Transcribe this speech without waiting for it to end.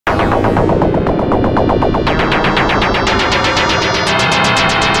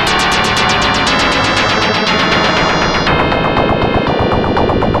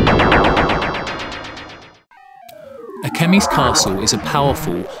Akemie's Castle is a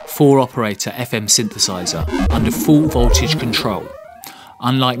powerful 4-operator FM synthesizer under full voltage control.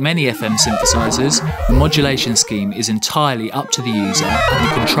 Unlike many FM synthesizers, the modulation scheme is entirely up to the user and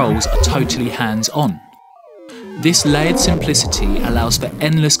the controls are totally hands-on. This layered simplicity allows for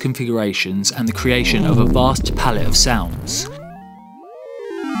endless configurations and the creation of a vast palette of sounds.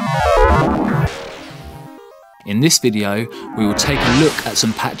 In this video, we will take a look at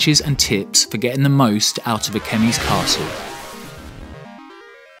some patches and tips for getting the most out of Akemie's Castle.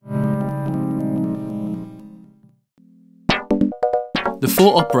 The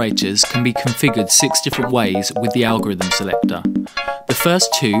 4 operators can be configured 6 different ways with the algorithm selector. The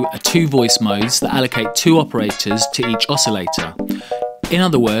first 2 are 2 voice modes that allocate 2 operators to each oscillator. In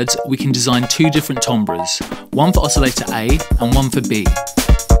other words, we can design 2 different timbres, one for oscillator A and one for B.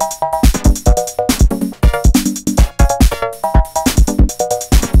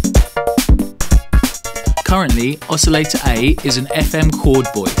 Currently, oscillator A is an FM chord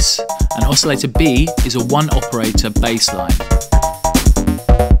voice, and oscillator B is a 1-operator bass line.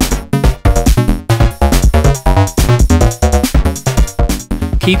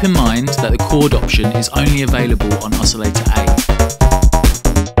 Keep in mind that the chord option is only available on oscillator A.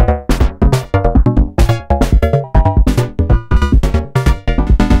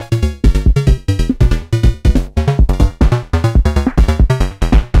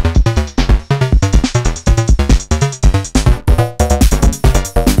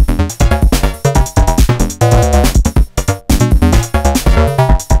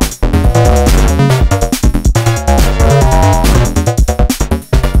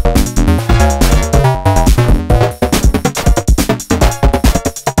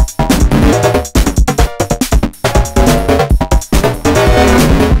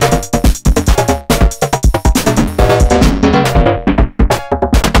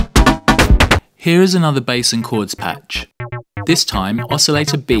 Here is another bass and chords patch. This time,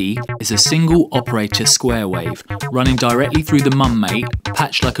 oscillator B is a single operator square wave, running directly through the mum mate,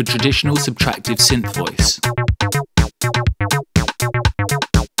 patched like a traditional subtractive synth voice.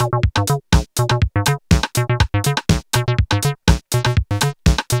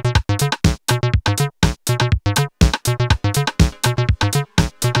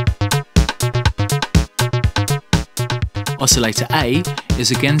 Oscillator A is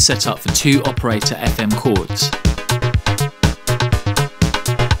again set up for 2-operator FM chords.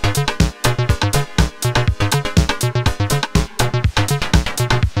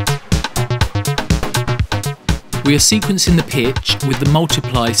 We are sequencing the pitch with the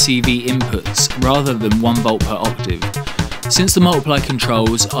multiply CV inputs rather than 1 volt per octave. Since the multiply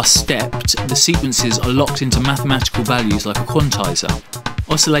controls are stepped, the sequences are locked into mathematical values like a quantizer.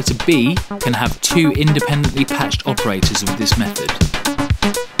 Oscillator B can have 2 independently patched operators with this method.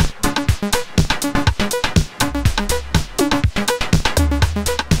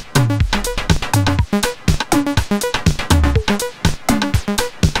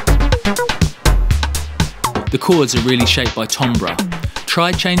 The chords are really shaped by timbre.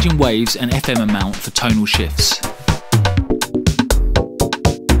 Try changing waves and FM amount for tonal shifts.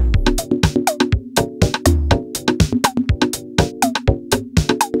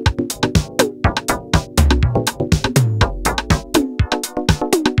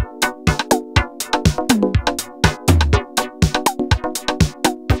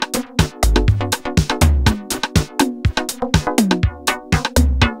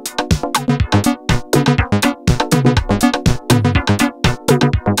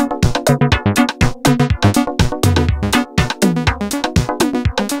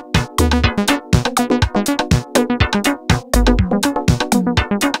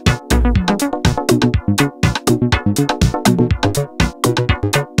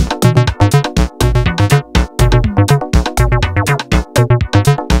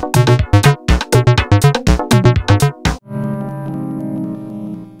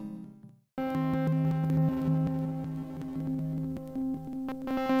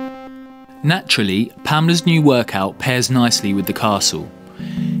 Naturally, Pamela's new workout pairs nicely with the Castle.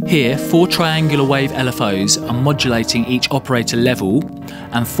 Here, 4 triangular wave LFOs are modulating each operator level,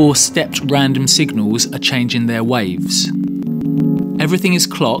 and 4 stepped random signals are changing their waves. Everything is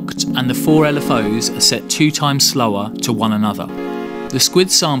clocked, and the 4 LFOs are set 2 times slower to one another. The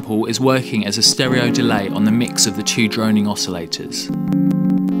squid sample is working as a stereo delay on the mix of the 2 droning oscillators.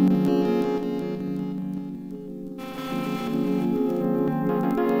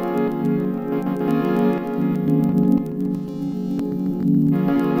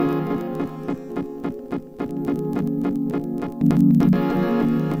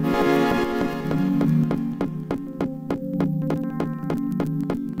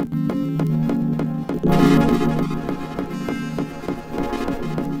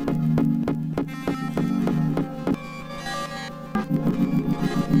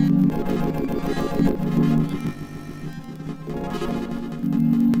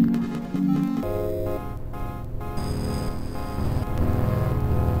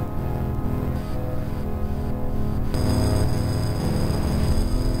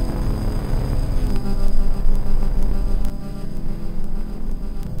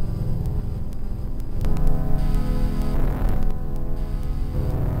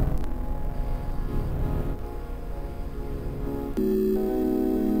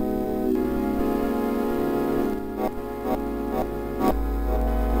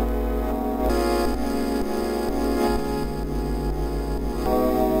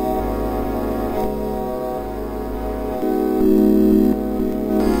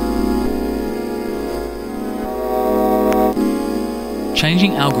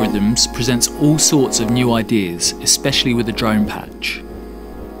 Changing algorithms presents all sorts of new ideas, especially with the drone patch.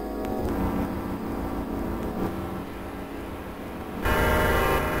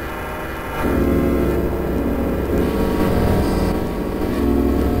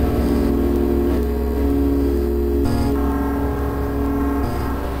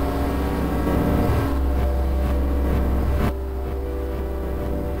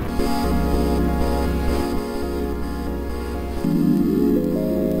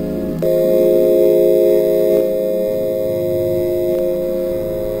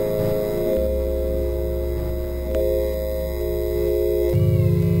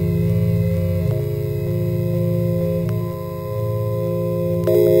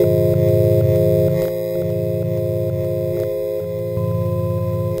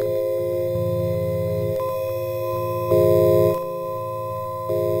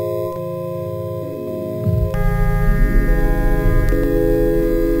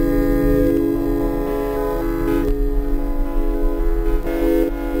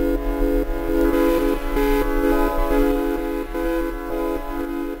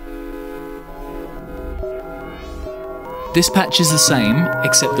 This patch is the same,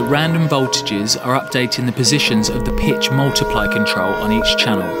 except the random voltages are updating the positions of the pitch multiply control on each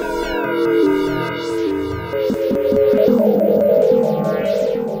channel.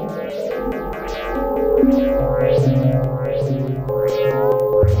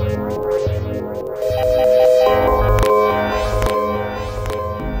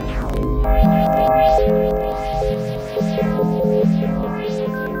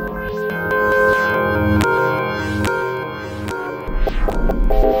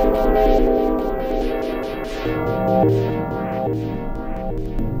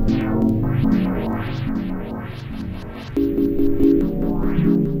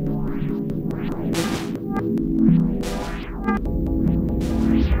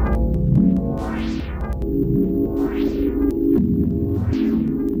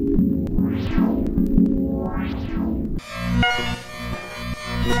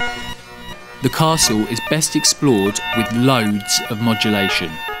 The castle is best explored with loads of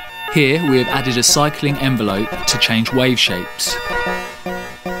modulation. Here we have added a cycling envelope to change wave shapes.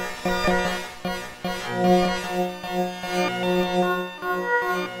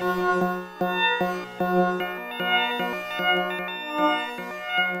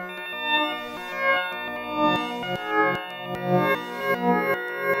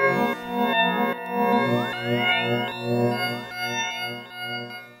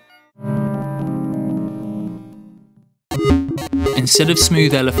 Instead of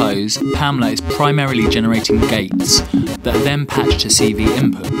smooth LFOs, Pamela is primarily generating gates that are then patched to CV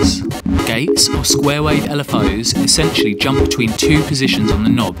inputs. Gates, or square wave LFOs, essentially jump between two positions on the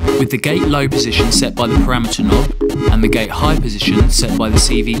knob, with the gate low position set by the parameter knob and the gate high position set by the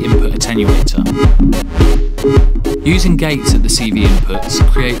CV input attenuator. Using gates at the CV inputs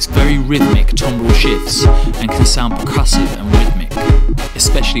creates very rhythmic tombral shifts and can sound percussive and rhythmic,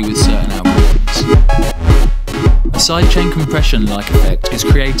 especially with certain algorithms. A sidechain compression-like effect is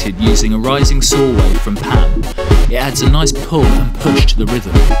created using a rising saw wave from Pam. It adds a nice pull and push to the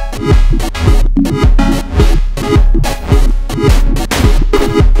rhythm.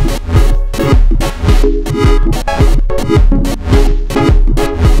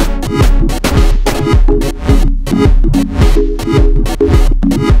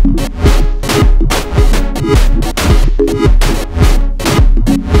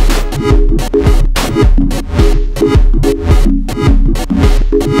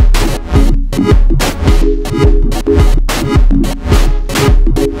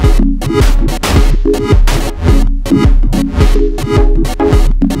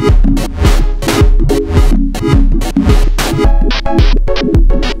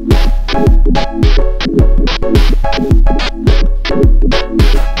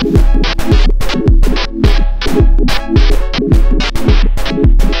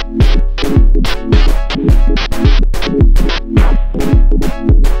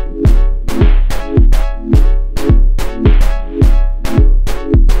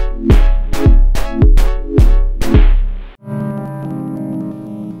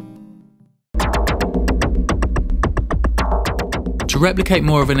 To replicate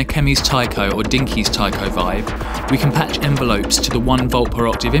more of an Akemie's Taiko or Dinky's Taiko vibe, we can patch envelopes to the 1 volt per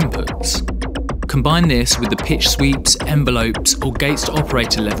octave inputs. Combine this with the pitch sweeps, envelopes or gates to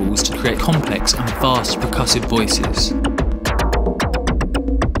operator levels to create complex and fast percussive voices.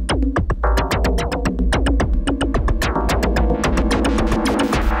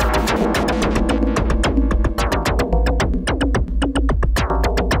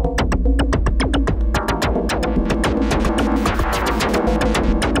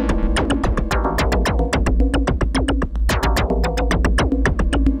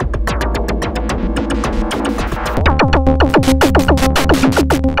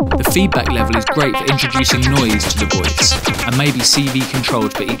 feedback level is great for introducing noise to the voice and may be CV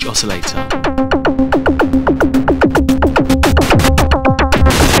controlled for each oscillator.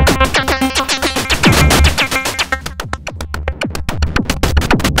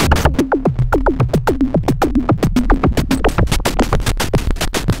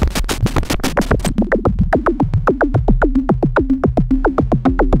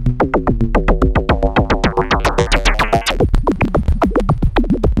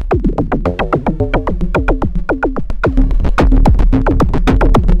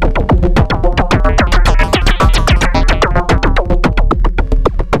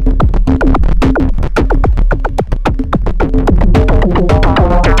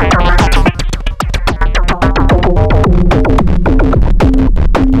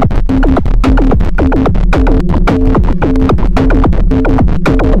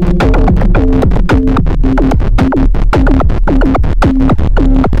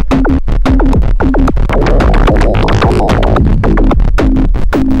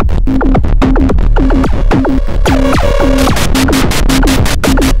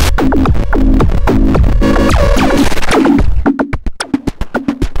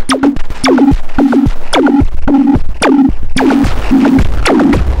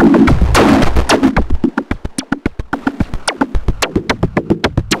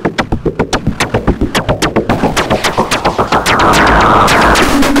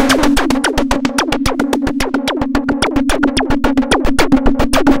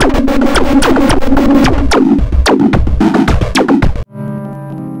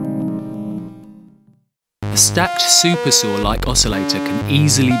 A stacked supersaw-like oscillator can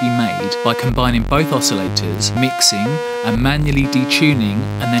easily be made by combining both oscillators, mixing and manually detuning,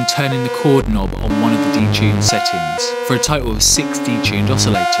 and then turning the chord knob on one of the detune settings, for a total of 6 detuned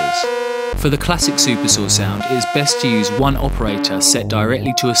oscillators. For the classic supersaw sound, it is best to use one operator set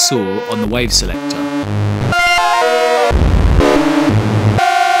directly to a saw on the wave selector.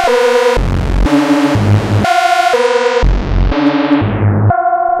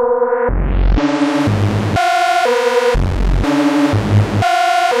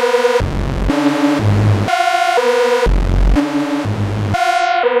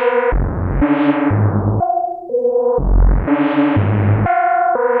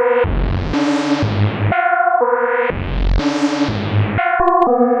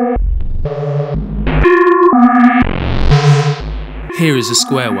 Here is a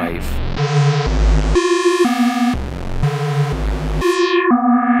square wave.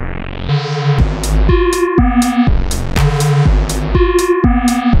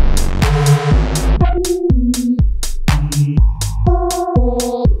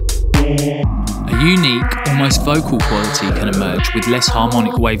 A unique, almost vocal quality can emerge with less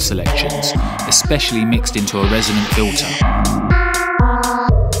harmonic wave selections, especially mixed into a resonant filter.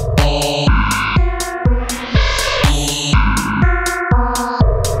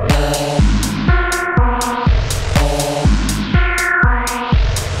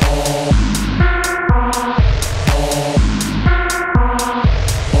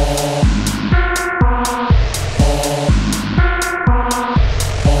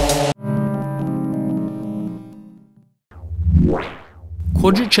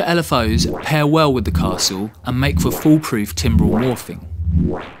 Quadrature LFOs pair well with the castle and make for foolproof timbral morphing.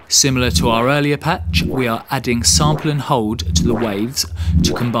 Similar to our earlier patch, we are adding sample and hold to the waves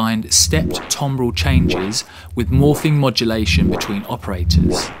to combine stepped timbral changes with morphing modulation between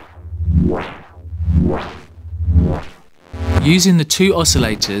operators. Using the two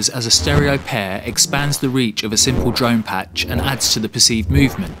oscillators as a stereo pair expands the reach of a simple drone patch and adds to the perceived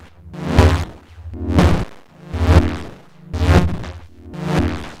movement.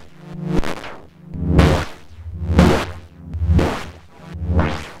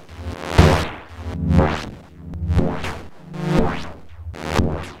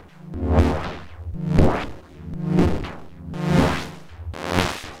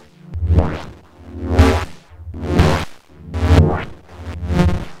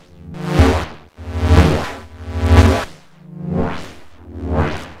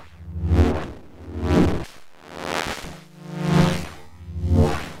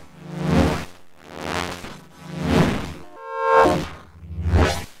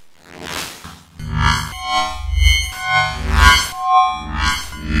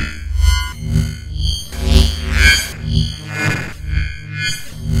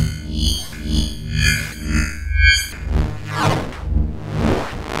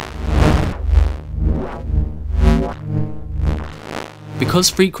 Because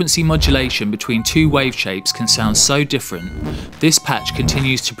frequency modulation between two wave shapes can sound so different, this patch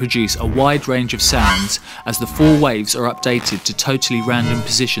continues to produce a wide range of sounds as the 4 waves are updated to totally random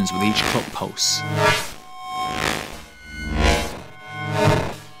positions with each clock pulse.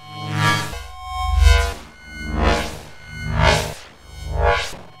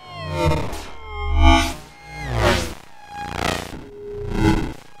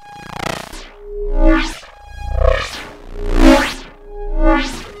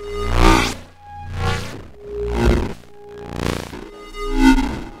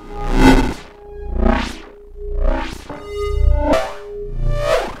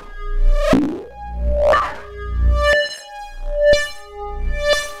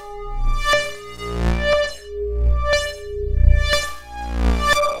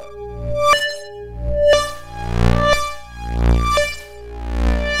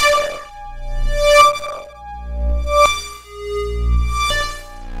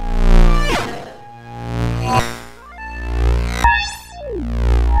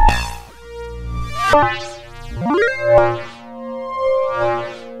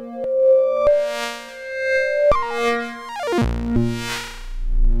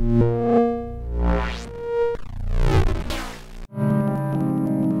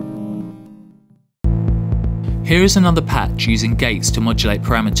 Here is another patch using gates to modulate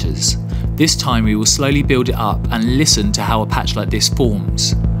parameters. This time we will slowly build it up and listen to how a patch like this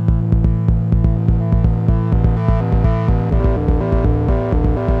forms.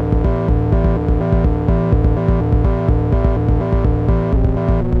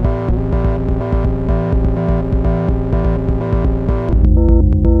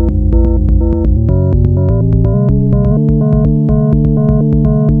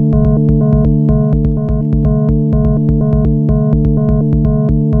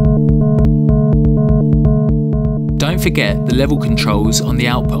 Don't forget the level controls on the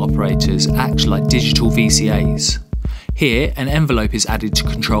output operators act like digital VCAs. Here, an envelope is added to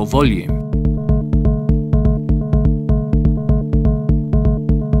control volume.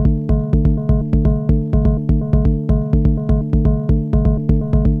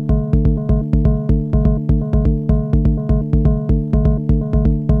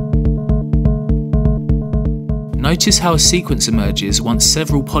 Notice how a sequence emerges once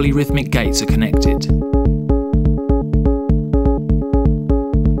several polyrhythmic gates are connected.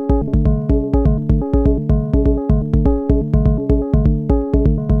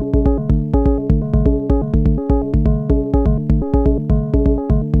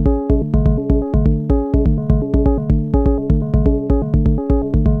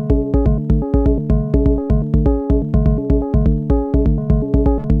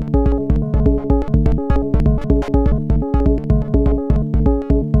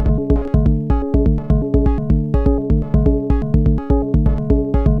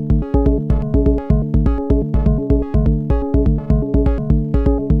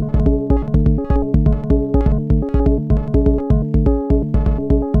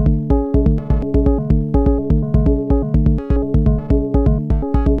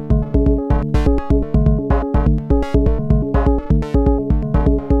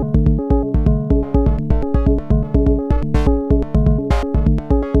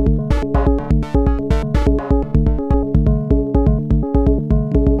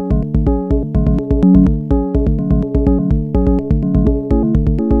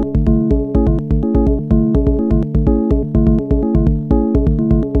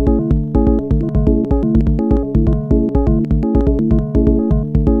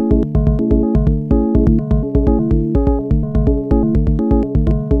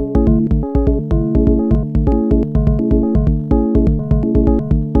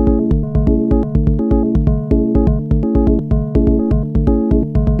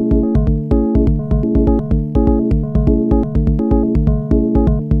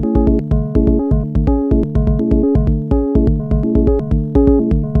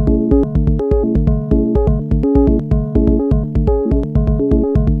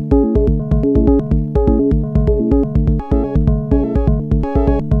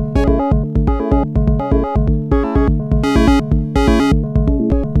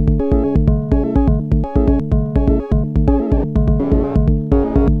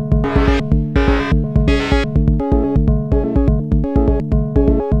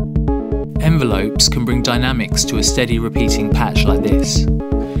 Envelopes can bring dynamics to a steady repeating patch like this.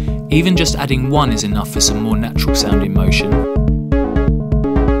 Even just adding one is enough for some more natural sounding motion.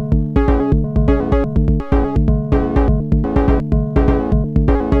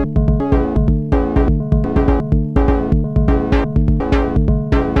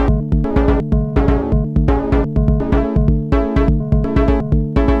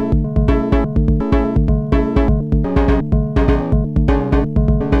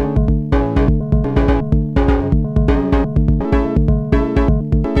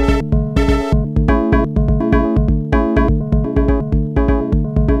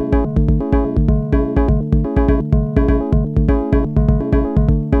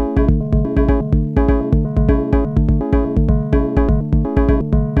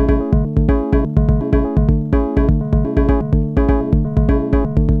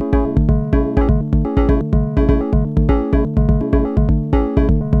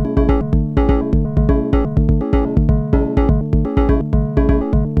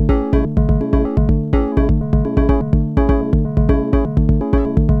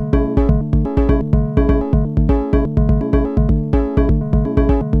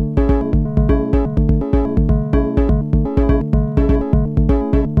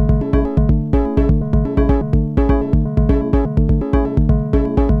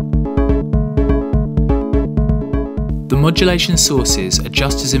 modulation sources are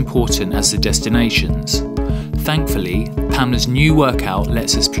just as important as the destinations. Thankfully, Pamela's new workout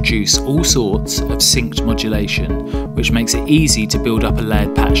lets us produce all sorts of synced modulation, which makes it easy to build up a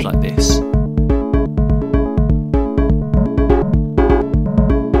layered patch like this.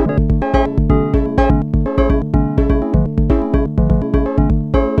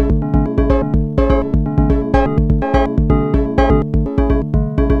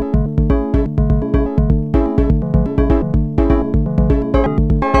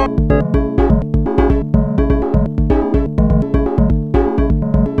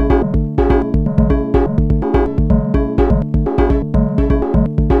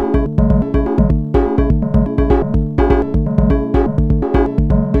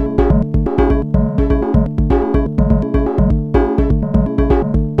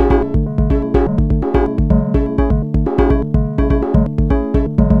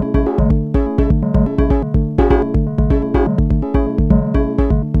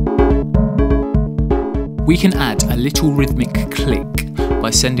 We can add a little rhythmic click by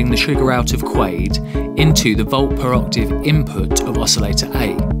sending the trigger out of Quade into the volt per octave input of oscillator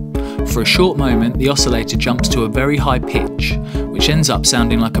A. For a short moment, the oscillator jumps to a very high pitch, which ends up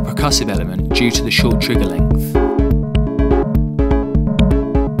sounding like a percussive element due to the short trigger length.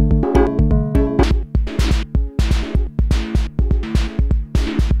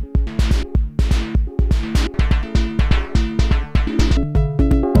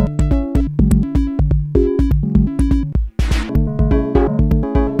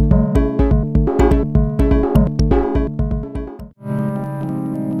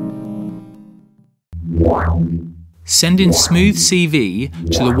 Sending smooth CV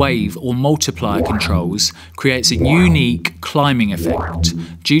to the wave or multiplier controls creates a unique climbing effect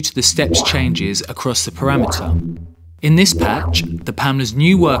due to the steps changes across the parameter. In this patch, the Pamela's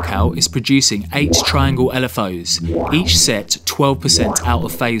new workout is producing 8 triangle LFOs, each set 12% out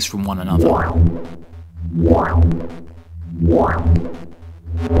of phase from one another.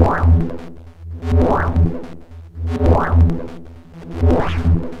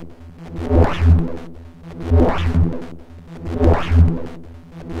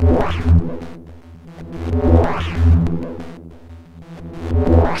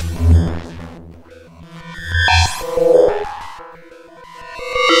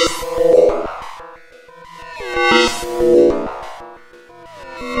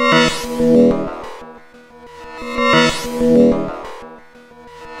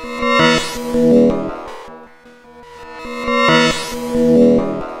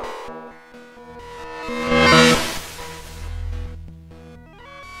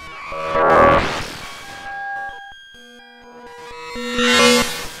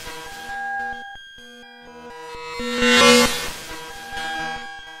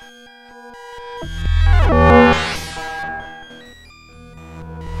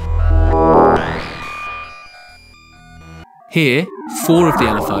 Here, 4 of the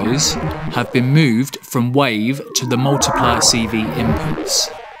LFOs have been moved from wave to the multiplier CV inputs.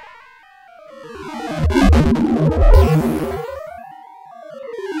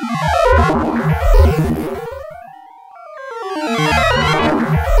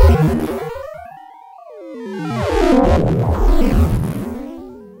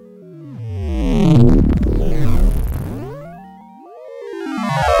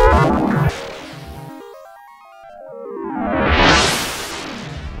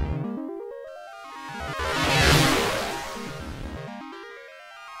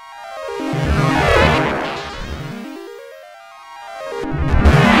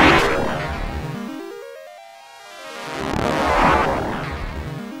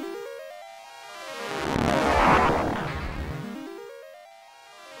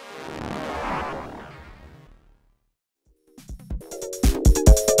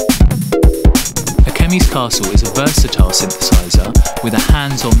 Akemie's Castle is a versatile synthesizer with a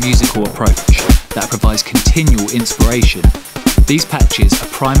hands-on musical approach that provides continual inspiration. These patches are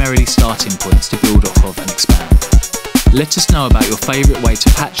primarily starting points to build off of and expand. Let us know about your favourite way to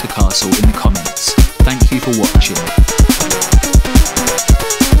patch the Castle in the comments. Thank you for watching.